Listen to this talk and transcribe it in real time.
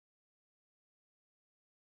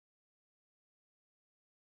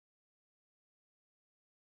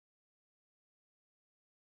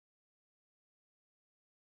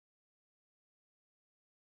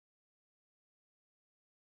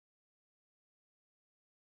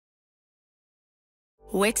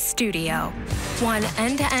Wix Studio, one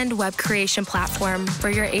end-to-end web creation platform for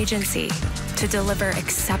your agency to deliver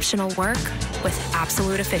exceptional work with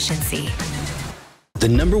absolute efficiency. The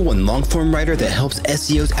 #1 long-form writer that helps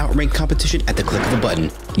SEOs outrank competition at the click of a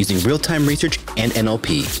button using real-time research and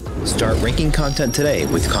NLP. Start ranking content today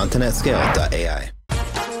with content@scale.ai.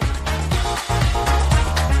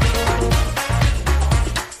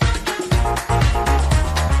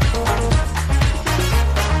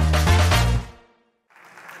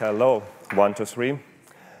 Hello, 1, 2, 3.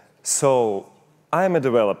 So, I'm a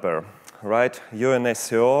developer, right? You're an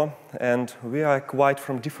SEO, and we are quite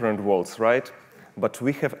from different worlds, right? But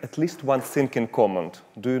we have at least one thing in common.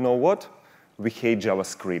 Do you know what? We hate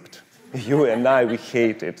JavaScript. You and I, we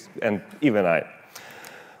hate it, and even I.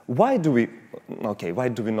 Why do we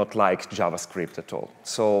not like JavaScript at all?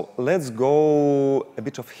 So let's go a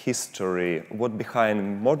bit of history, what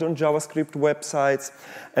behind modern JavaScript websites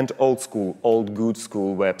and old good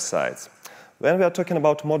school websites. When we are talking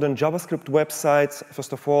about modern JavaScript websites,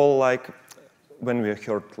 first of all, like when we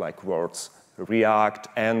heard like words, React,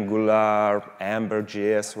 Angular,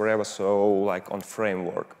 Ember.js, wherever, so like on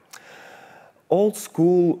framework. Old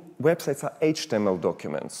school websites are HTML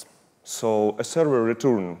documents. So a server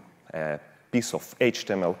returns a piece of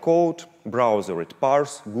HTML code, browser it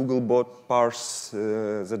parses, Googlebot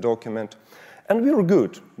parses the document, and we're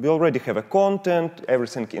good. We already have a content,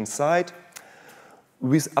 everything inside.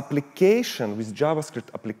 With application, with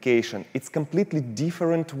JavaScript application, it's completely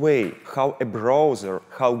different way how a browser,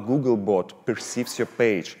 how Googlebot perceives your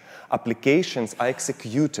page. Applications are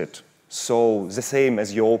executed. So the same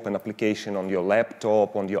as you open application on your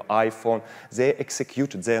laptop, on your iPhone, they're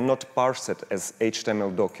executed. They are not parsed as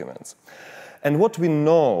HTML documents. And what we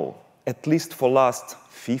know, at least for last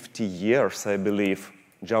 50 years, I believe,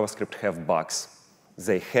 JavaScript have bugs.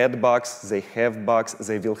 They had bugs, they have bugs,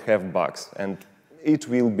 they will have bugs. And it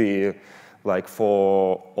will be like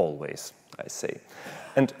for always, I say.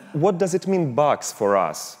 And what does it mean, bugs, for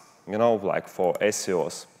us? You know, like for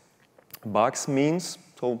SEOs. Bugs means,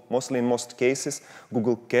 so mostly in most cases,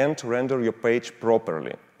 Google can't render your page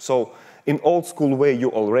properly. So in old school way,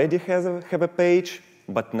 you already have a page,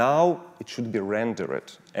 but now it should be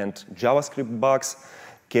rendered. And JavaScript bugs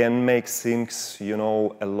can make things, you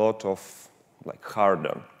know, a lot of like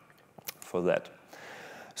harder for that.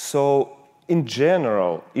 So in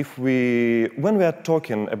general, when we are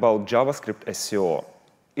talking about JavaScript SEO,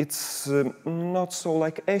 it's not so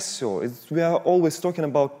like SEO. We are always talking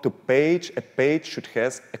about the page. A page should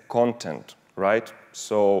have a content, right?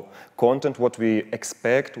 So content, what we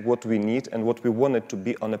expect, what we need, and what we want it to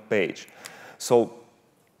be on a page. So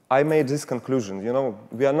I made this conclusion, you know,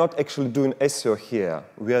 we are not actually doing SEO here.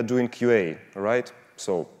 We are doing QA, right?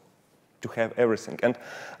 So to have everything. And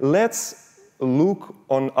let's look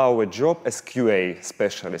on our job as QA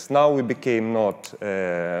specialist. Now we became not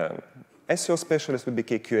SEO specialist, we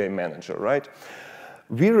became QA manager, right?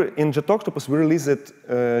 In JetOctopus, we released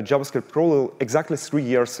JavaScript crawler exactly 3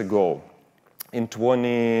 years ago, in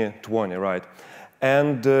 2020, right?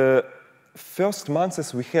 And first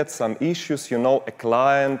months we had some issues, you know, a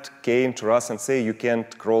client came to us and say, you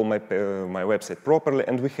can't crawl my website properly,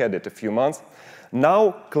 and we had it a few months.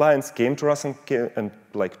 Now clients came to us and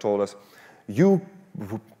like told us, you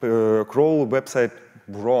crawl website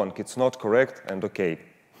wrong, it's not correct, and okay,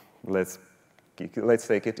 let's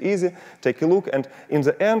take it easy, take a look, and in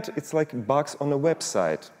the end, it's like bugs on a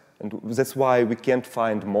website. And that's why we can't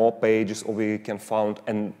find more pages, or we can find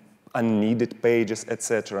unneeded pages,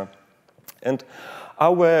 etc. And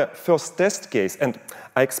our first test case, and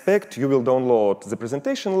I expect you will download the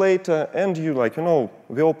presentation later, and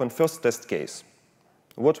we open first test case.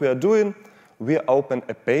 What we are doing, we open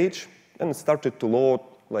a page, and it started to load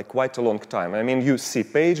like quite a long time. I mean, you see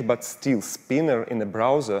page, but still spinner in the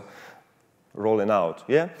browser rolling out,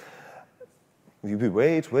 yeah? We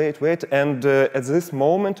wait, and at this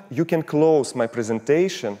moment, you can close my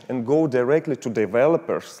presentation and go directly to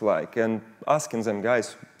developers, and asking them,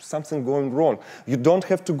 guys, something going wrong. You don't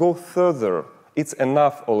have to go further. It's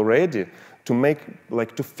enough already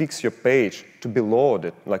to fix your page, to be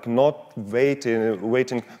loaded, not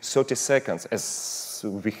waiting 30 seconds, as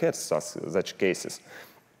we had such cases.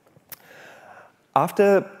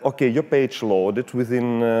 After, your page loaded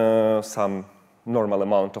within some normal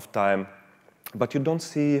amount of time, but you don't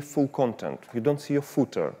see full content. You don't see your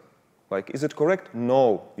footer. Is it correct?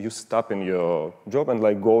 No. You stop in your job and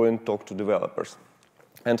go and talk to developers.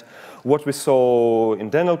 And what we saw in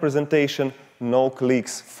Daniel's presentation, no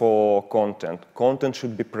clicks for content. Content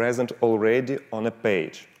should be present already on a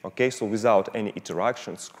page. So without any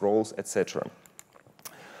interactions, scrolls, etc.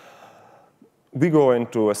 We go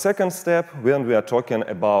into a second step when we are talking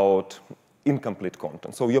about incomplete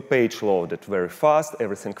content. So your page loaded very fast,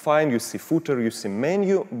 everything fine, you see footer, you see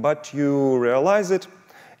menu, but you realize it,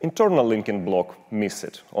 internal linking block miss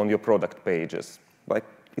it on your product pages. Like,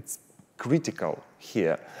 it's critical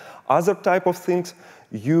here. Other type of things,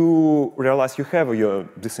 you realize you have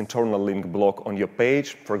this internal link block on your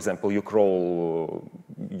page. For example, you crawl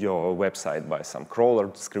your website by some crawler,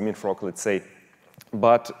 Screaming Frog, let's say.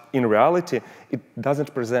 But in reality, it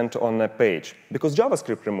doesn't present on a page because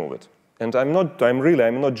JavaScript removed it. And I'm not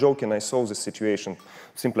joking. I saw this situation.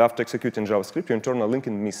 Simply after executing JavaScript, your internal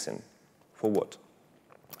linking missing. For what?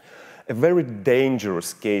 A very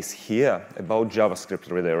dangerous case here about JavaScript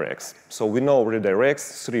redirects. So we know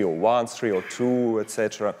redirects 301, 302,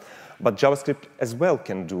 etc. But JavaScript as well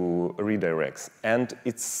can do redirects. And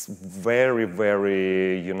it's very,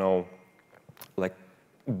 very, like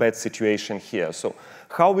bad situation here. So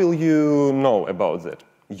how will you know about that?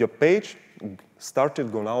 Your page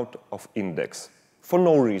started going out of index for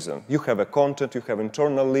no reason. You have a content, you have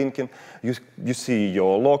internal linking, you see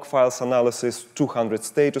your log files analysis, 200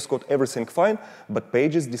 status code, everything fine, but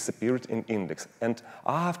pages disappeared in index. And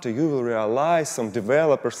after you will realize some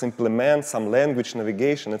developers implement some language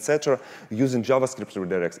navigation, etc., using JavaScript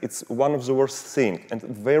redirects. It's one of the worst things and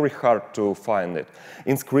very hard to find it.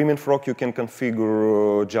 In Screaming Frog, you can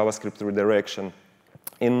configure JavaScript redirection.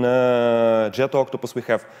 In JetOctopus, we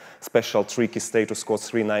have special tricky status code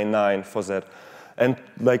 399 for that. And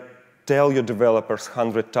like tell your developers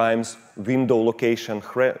 100 times, window location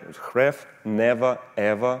href, never,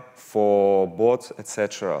 ever for bots,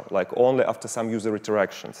 etc. Like only after some user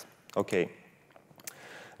interactions. OK.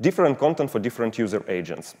 Different content for different user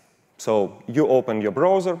agents. So you open your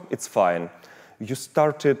browser, it's fine. You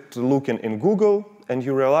started looking in Google, and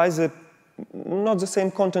you realize it not the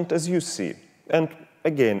same content as you see. And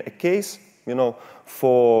again, a case,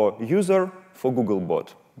 for user, for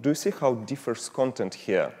Googlebot. Do you see how differs content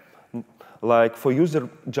here? Like for user,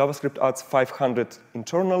 JavaScript adds 500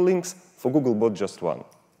 internal links, for Googlebot just one.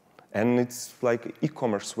 And it's like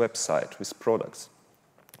e-commerce website with products.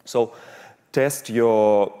 So test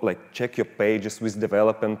check your pages with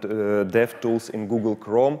development dev tools in Google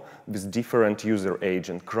Chrome with different user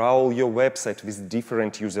agent. Crawl your website with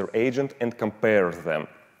different user agent and compare them.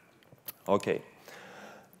 OK.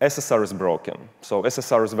 SSR is broken. So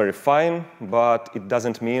SSR is very fine, but it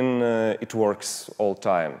doesn't mean it works all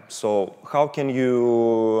time. So how can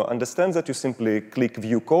you understand that? You simply click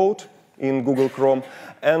View Code in Google Chrome,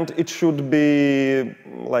 and it should be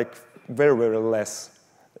like very, very less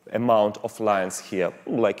amount of lines here,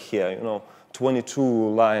 like here, 22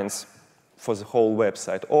 lines for the whole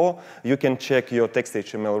website. Or you can check your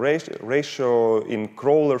text-HTML ratio in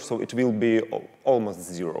crawler, so it will be almost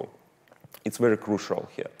 0. It's very crucial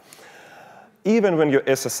here. Even when your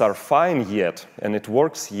SSR fine yet, and it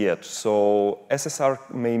works yet, so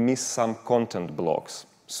SSR may miss some content blocks.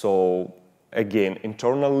 So again,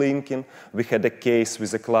 internal linking. We had a case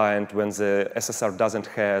with a client when the SSR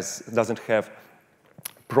doesn't have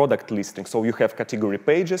product listing. So you have category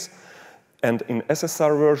pages, and in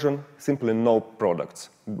SSR version, simply no products.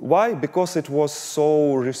 Why? Because it was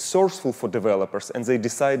so resourceful for developers, and they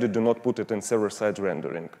decided to not put it in server-side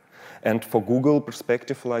rendering. And for Google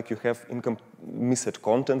perspective, like you have missed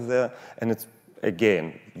content there, and it's,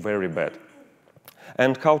 again, very bad.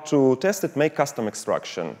 And how to test it? Make custom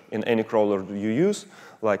extraction in any crawler you use.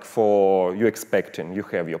 Like for you expecting, you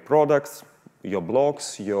have your products, your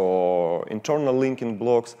blocks, your internal linking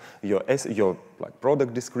blocks, your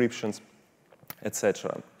product descriptions,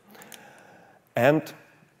 etc. And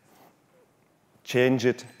change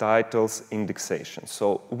it, titles, indexation.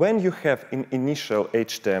 So when you have in initial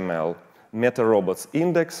HTML meta-robots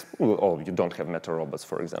index, or you don't have meta-robots,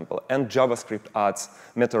 for example, and JavaScript adds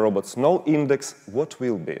meta-robots no index, what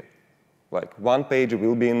will be? Like one page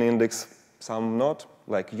will be in index, some not.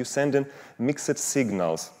 Like you send in mixed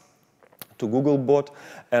signals to Googlebot,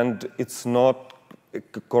 and it's not a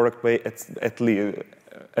correct way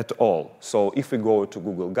at all. So if we go to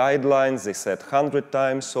Google guidelines, they said 100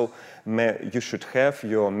 times, so you should have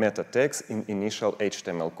your meta tags in initial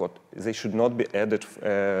HTML code. They should not be added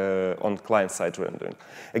on client-side rendering.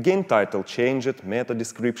 Again, title change it, meta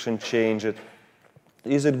description change it.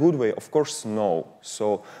 Is it a good way? Of course, no.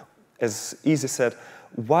 So as Easy said,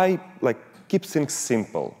 why keep things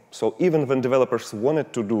simple? So even when developers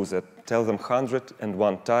wanted to do that, tell them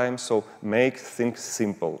 101 times, so make things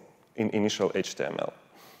simple in initial HTML.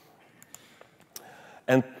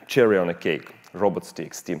 And cherry on a cake,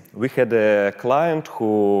 robots.txt. We had a client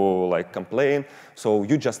who complained, so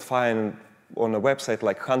you just find on a website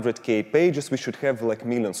 100K pages, we should have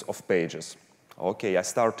millions of pages. Okay, I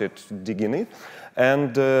started digging it,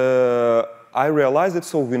 and I realized that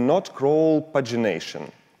so we not crawl pagination.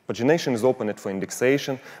 Pagination is opened for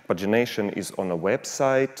indexation. Pagination is on a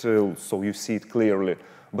website, so you see it clearly.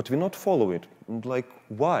 But we not follow it. Like,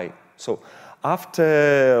 why? So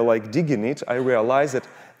after like digging it, I realized that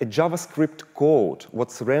a JavaScript code,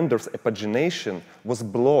 what renders a pagination, was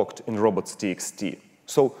blocked in robots.txt.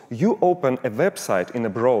 So you open a website in a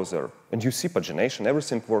browser, and you see pagination.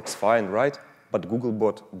 Everything works fine, right? But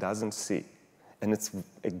Googlebot doesn't see. And it's,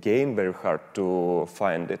 again, very hard to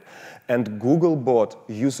find it. And Googlebot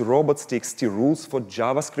use robots.txt rules for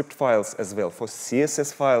JavaScript files as well, for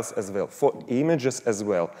CSS files as well, for images as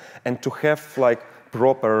well. And to have like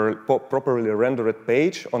properly rendered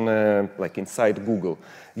page on like inside Google,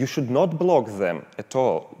 you should not block them at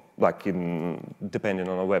all, like depending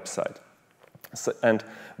on a website. So, and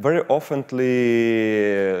very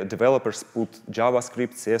oftenly, developers put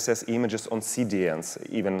JavaScript, CSS images on CDNs,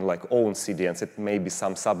 even like own CDNs. It may be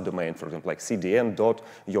some subdomain, for example, like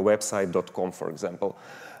cdn.yourwebsite.com, for example.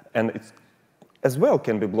 And it as well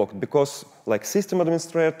can be blocked because like system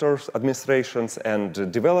administrations and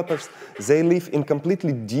developers, they live in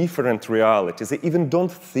completely different realities. They even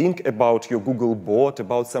don't think about your Google bot,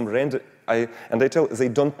 about some render. And they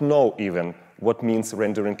don't know even what means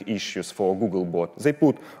rendering issues for Googlebot. They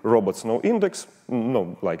put robots no index,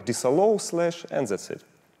 no like disallow / and that's it.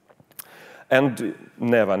 And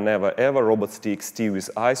never, never, ever robots.txt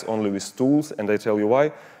with eyes, only with tools. And I tell you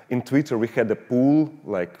why. In Twitter, we had a poll,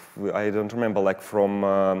 like I don't remember, like from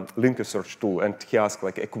link search tool, and he asked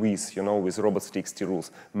like a quiz, you know, with robots.txt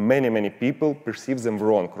rules. Many, many people perceive them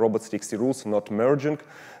wrong. Robots.txt rules not merging,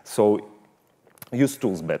 so use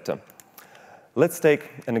tools better. Let's take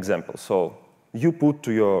an example. So you put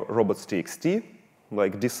to your robots.txt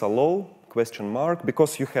like disallow ?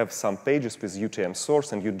 Because you have some pages with UTM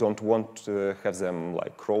source and you don't want to have them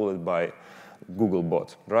like crawled by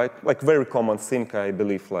Googlebot, right? Like very common thing, I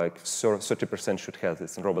believe like 30% should have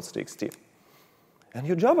this in robots.txt. And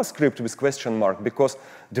your JavaScript with ? Because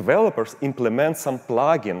developers implement some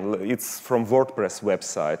plugin, it's from WordPress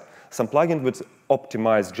website, some plugin with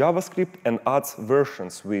optimized JavaScript and adds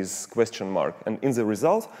versions with ? And in the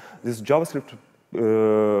result, this JavaScript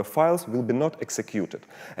files will be not executed.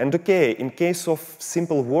 And okay, in case of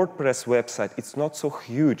simple WordPress website, it's not so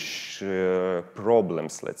huge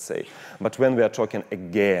problems, let's say. But when we are talking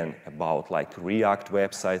again about like React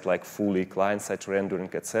website, like fully client-side rendering,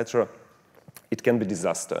 etc., it can be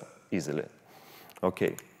disaster easily.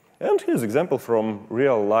 Okay, and here's an example from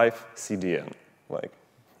real-life CDN, like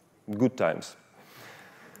good times.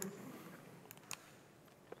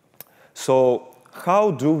 So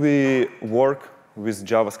how do we work with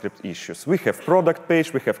JavaScript issues? We have product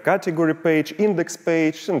page, we have category page, index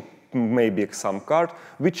page, and maybe some cart.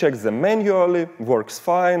 We check them manually, works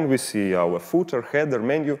fine. We see our footer, header,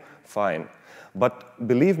 menu, fine. But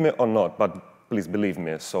believe me or not, but please believe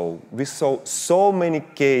me, so we saw so many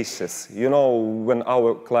cases, you know, when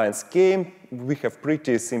our clients came, we have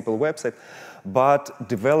pretty simple website, but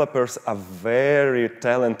developers are very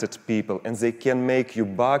talented people, and they can make you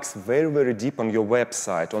bugs very, very deep on your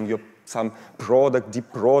website, on your some deep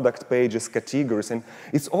product pages, categories, and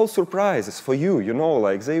it's all surprises for you, you know,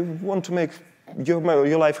 like they want to make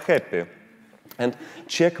your life happy. And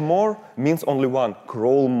check more means only one,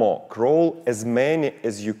 crawl more. Crawl as many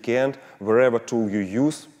as you can wherever tool you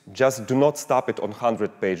use. Just do not stop it on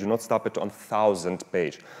 100 page, do not stop it on 1,000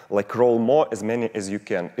 page. Like crawl more as many as you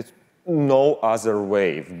can. It's no other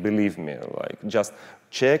way, believe me. Like just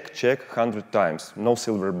check 100 times. No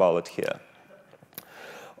silver bullet here.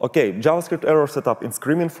 Okay, JavaScript error setup in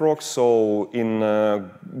Screaming Frog. So in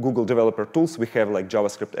Google Developer Tools, we have like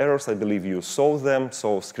JavaScript errors. I believe you saw them.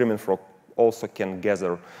 So Screaming Frog also can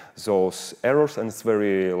gather those errors, and it's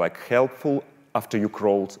very like helpful after you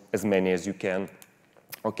crawled as many as you can.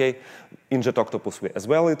 Okay, in JetOctopus we as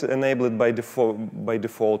well it enabled by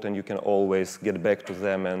default, and you can always get back to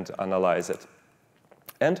them and analyze it.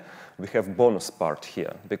 And we have bonus part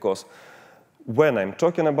here, because when I'm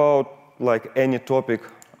talking about like any topic,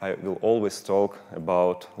 I will always talk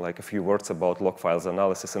about like a few words about log files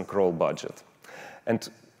analysis and crawl budget. And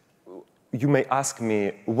you may ask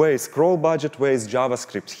me, where is crawl budget, where is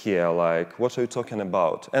JavaScript here, like what are you talking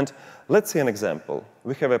about? And let's see an example.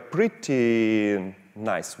 We have a pretty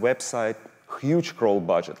nice website, huge crawl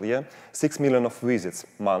budget, yeah? 6 million of visits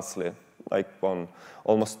monthly, like on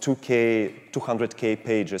almost 200K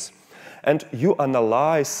pages. And you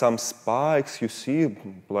analyze some spikes, you see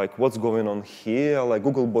like what's going on here, like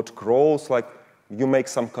Googlebot crawls, like you make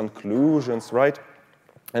some conclusions, right?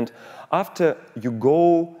 And after you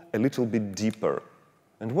go a little bit deeper,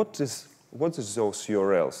 and what is What is those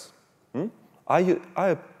URLs?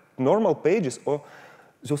 Are normal pages, or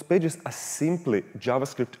those pages are simply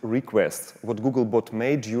JavaScript requests, what Googlebot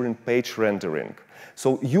made during page rendering.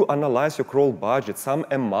 So you analyze your crawl budget, some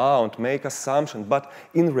amount, make assumption, but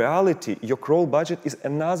in reality, your crawl budget is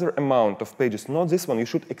another amount of pages, not this one. You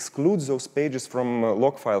should exclude those pages from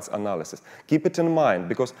log files analysis. Keep it in mind,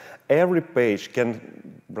 because every page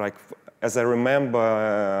can, like, as I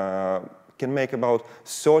remember, can make about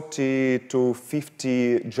 30 to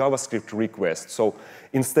 50 JavaScript requests. So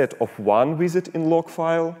instead of one visit in log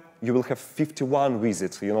file, you will have 51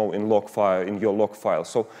 visits, in log file, in your log file.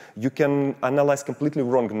 So you can analyze completely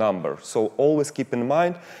wrong number. So always keep in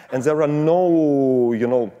mind. And there are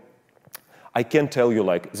no, I can't tell you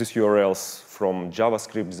like these URLs from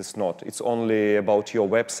JavaScript, this not. It's only about your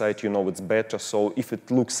website, it's better. So if it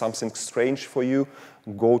looks something strange for you,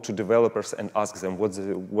 go to developers and ask them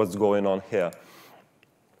what's going on here.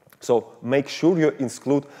 So make sure you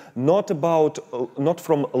exclude not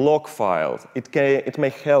from log files. It may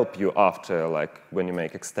help you after, like when you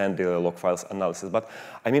make extended log files analysis. But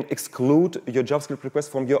I mean, exclude your JavaScript requests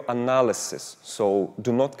from your analysis. So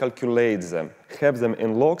do not calculate them. Have them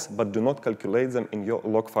in logs, but do not calculate them in your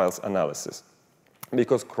log files analysis.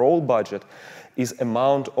 Because crawl budget is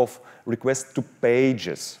amount of requests to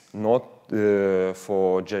pages, not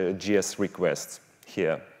for GS requests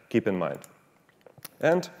here. Keep in mind.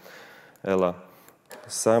 And Ella,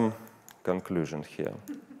 some conclusion here.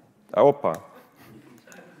 Opa.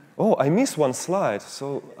 Oh, I missed one slide.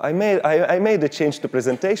 So I made a change to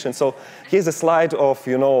presentation. So here's a slide of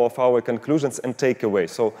of our conclusions and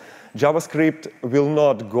takeaways. So JavaScript will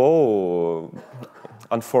not go,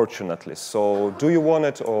 unfortunately. So do you want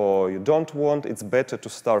it or you don't want? It's better to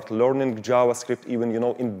start learning JavaScript even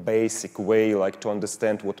in basic way, like to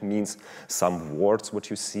understand what means some words, what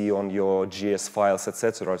you see on your JS files,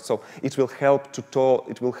 etc. So it will help to talk.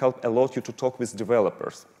 It will help a lot you to talk with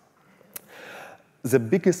developers. The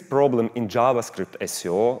biggest problem in JavaScript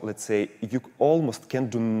SEO, let's say, you almost can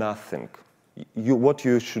do nothing. What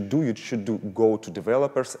you should do, go to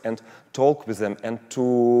developers and talk with them and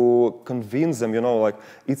to convince them, like,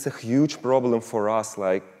 it's a huge problem for us,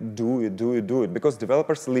 like, do it. Because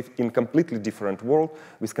developers live in completely different world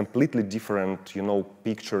with completely different,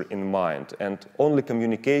 picture in mind. And only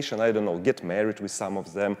communication, I don't know, get married with some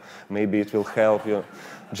of them, maybe it will help you.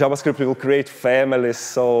 JavaScript will create families,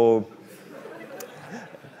 so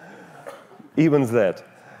even that.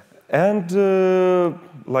 And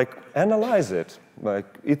like, analyze it. Like,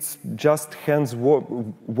 it's just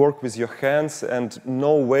work with your hands, and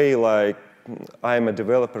no way, like, I'm a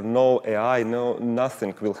developer, no AI, no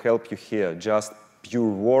nothing will help you here. Just pure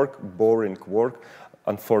work, boring work,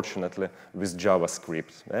 unfortunately, with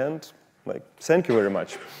JavaScript. And like, thank you very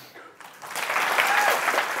much.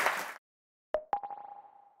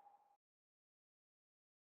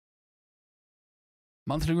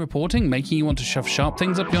 Monthly reporting making you want to shove sharp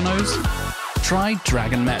things up your nose? Try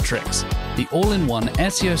Dragon Metrics, the all-in-one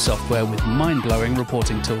SEO software with mind-blowing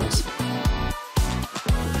reporting tools.